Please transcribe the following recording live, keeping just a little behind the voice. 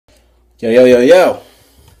Yo.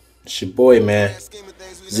 It's your boy, man.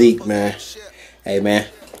 Zeke, man. Hey, man.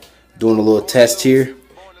 Doing a little test here.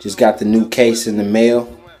 Just got the new case in the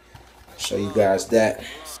mail. Show you guys that.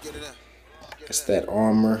 It's that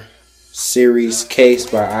Armor Series case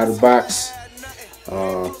by OtterBox.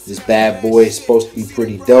 This bad boy is supposed to be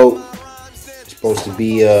pretty dope. It's supposed to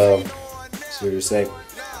be,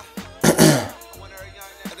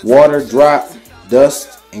 water, drop,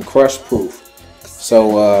 dust, and crush proof.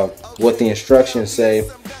 So what the instructions say,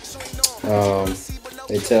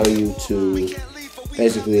 they tell you to,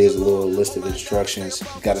 basically there's a little list of instructions.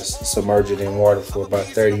 You gotta submerge it in water for about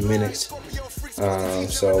 30 minutes.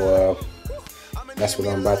 That's what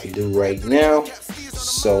I'm about to do right now.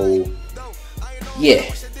 So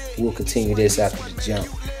yeah, we'll continue this after the jump.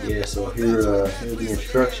 Yeah, so here are the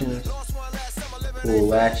instructions. Pull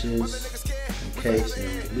latches, case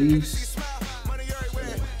and release.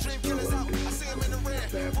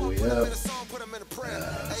 Bad boy up.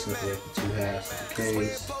 Separate the two halves of the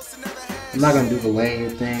case. I'm not gonna do the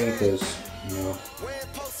lanyard thing because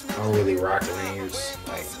I don't really rock lanyards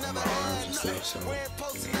like on my arms and stuff, so I'm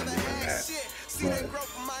not doing that. But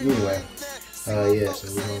anyway, yeah. So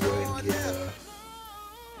we're gonna go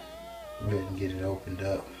ahead and get it opened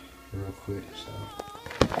up real quick. So.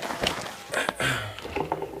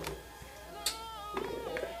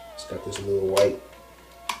 It's got this little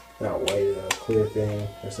clear thing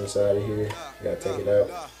that's inside of here. You gotta take it out.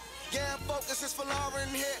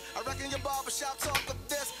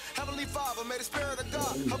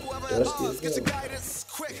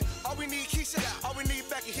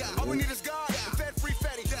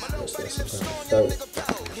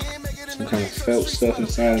 Some kind of felt stuff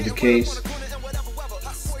inside of the case.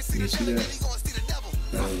 You see that?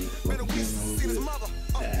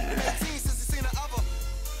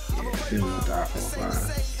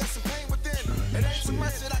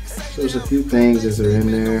 So there's a few things that are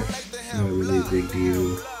in there. Not really a big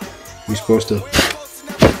deal. You're supposed to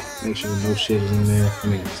make sure no shit is in there. I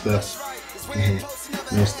mean stuff.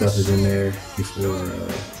 No stuff is in there before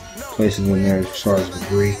placing it in there as far as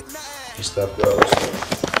debris and stuff goes.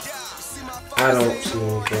 So I don't see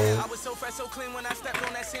anything.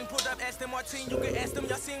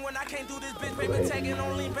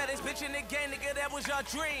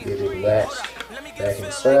 Get it latched back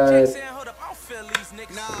inside.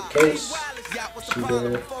 Case. See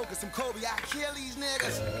there.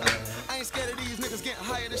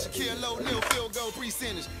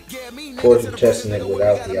 Of course, you're testing it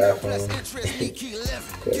without the iPhone.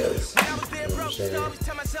 Because, you know what I'm saying?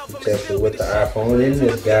 You test it with the iPhone in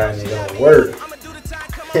this guy and it don't work.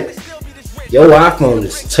 Your iPhone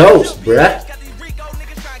is toast, bruh.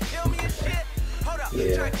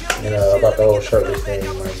 Yeah, and about the whole shirtless thing,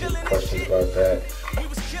 you might get questions about that.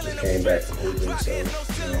 It came back from Uber, so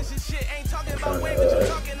I'm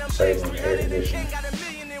trying to save on the air conditioning.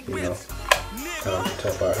 Kind of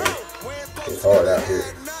tough out here. It's hard out here.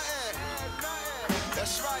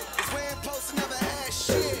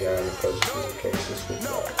 Says the guy in the purchasing case this week.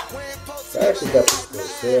 I actually got this for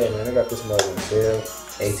sale, man. I got this mug on sale.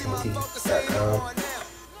 AT&T.com.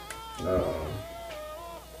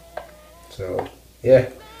 So yeah.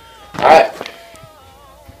 Alright.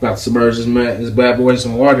 About to submerge this bad boy in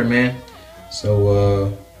some water, man.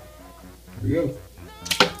 So here we go.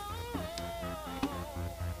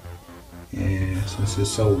 And since it's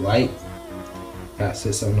so light, gotta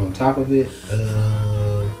set something on top of it.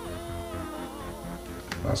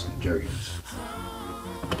 About some jerkins.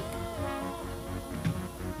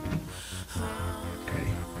 Okay.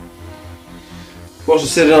 Supposed to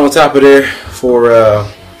sit it on top of there for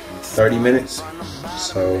 30 minutes.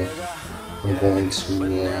 So I'm going to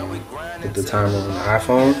put the timer on the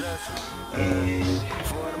iPhone and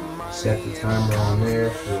set the timer on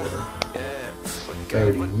there for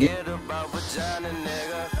 30 minutes.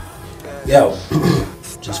 Yo,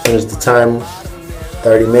 just finished the timer.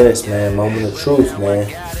 30 minutes, man. Moment of truth, man.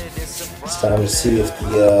 It's time to see if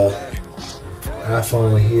the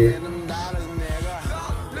iPhone here,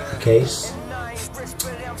 the case,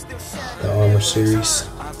 the Armor Series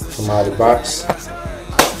from OtterBox,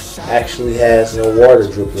 actually has no water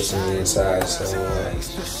driplets on the inside. So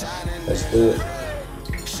let's do it.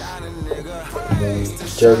 And then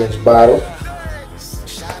Jergens bottle.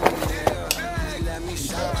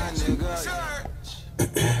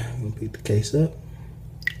 Pick the case up.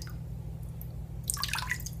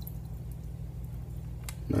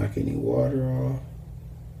 Knock any water off.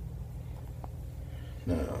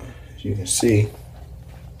 Now, as you can see,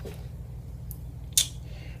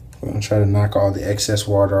 we're gonna try to knock all the excess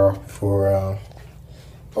water off before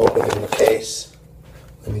opening the case.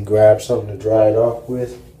 Let me grab something to dry it off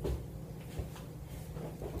with.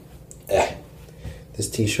 This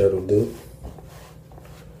t-shirt will do.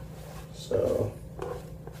 So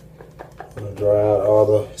I'm gonna dry out all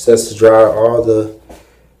the, it says to dry out all the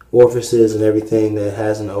orifices and everything that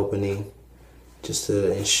has an opening, just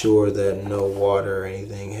to ensure that no water or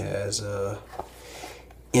anything has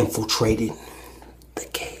infiltrated the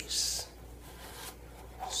case.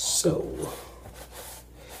 So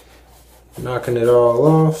knocking it all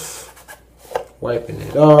off, wiping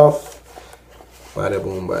it off. Bada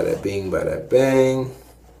boom, bada bing, bada bang.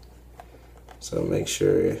 So make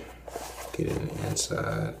sure you get in the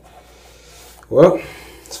inside. Well,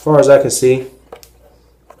 as far as I can see,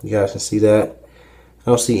 you guys can see that. I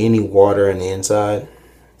don't see any water in the inside,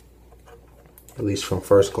 at least from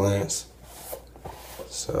first glance.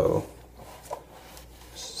 So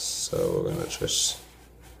we're gonna just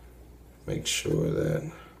make sure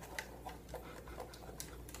that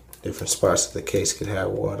different spots of the case could have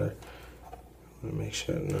water. Make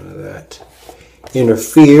sure none of that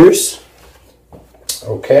interferes.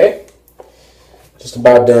 Okay, just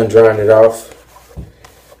about done drying it off. Like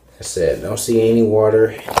I said, don't see any water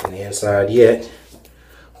in the inside yet,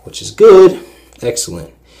 which is good.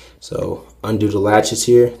 Excellent. So undo the latches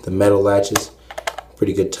here, the metal latches.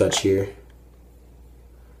 Pretty good touch here.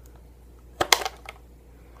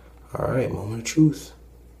 All right, moment of truth.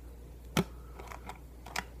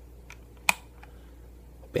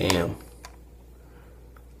 Bam.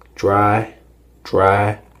 Dry,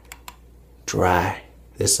 dry, dry.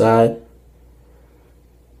 This side,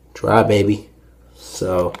 dry, baby.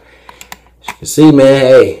 So, as you can see, man,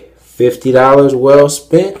 hey, $50 well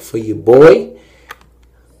spent for your boy.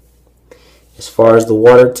 As far as the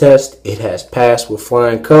water test, it has passed with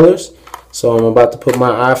flying colors. So I'm about to put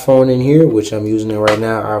my iPhone in here, which I'm using it right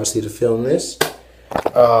now, obviously, to film this.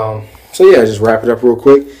 So yeah, just wrap it up real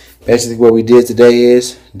quick. Basically, what we did today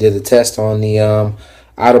is did a test on the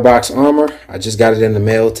OtterBox armor. I just got it in the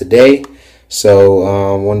mail today,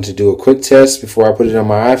 so wanted to do a quick test before I put it on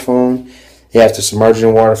my iPhone. You have to submerge it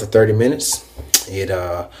in water for 30 minutes. It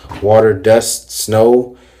water, dust,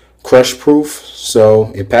 snow, crush proof,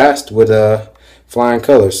 so it passed with flying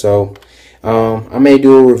colors. So I may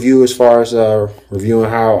do a review as far as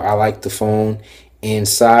reviewing how I like the phone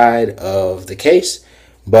inside of the case.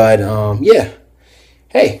 But yeah,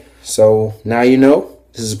 hey, so now you know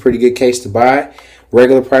this is a pretty good case to buy.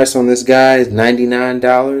 Regular price on this guy is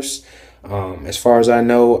 $99. As far as I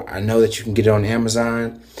know that you can get it on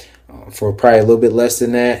Amazon for probably a little bit less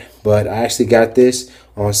than that. But I actually got this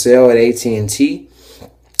on sale at AT&T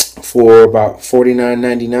for about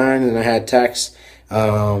 $49.99, and I had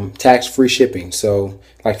tax-free shipping. So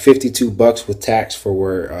like $52 with tax for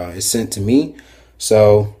where it's sent to me.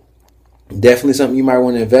 So definitely something you might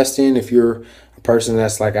want to invest in if you're person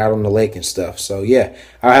that's like out on the lake and stuff. So yeah,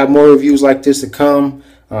 I'll have more reviews like this to come.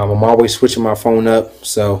 I'm always switching my phone up.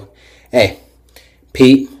 So hey,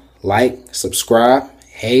 peep, like, subscribe,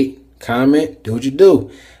 hate, comment, do what you do.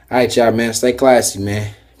 All right, y'all, man, stay classy,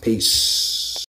 man. Peace.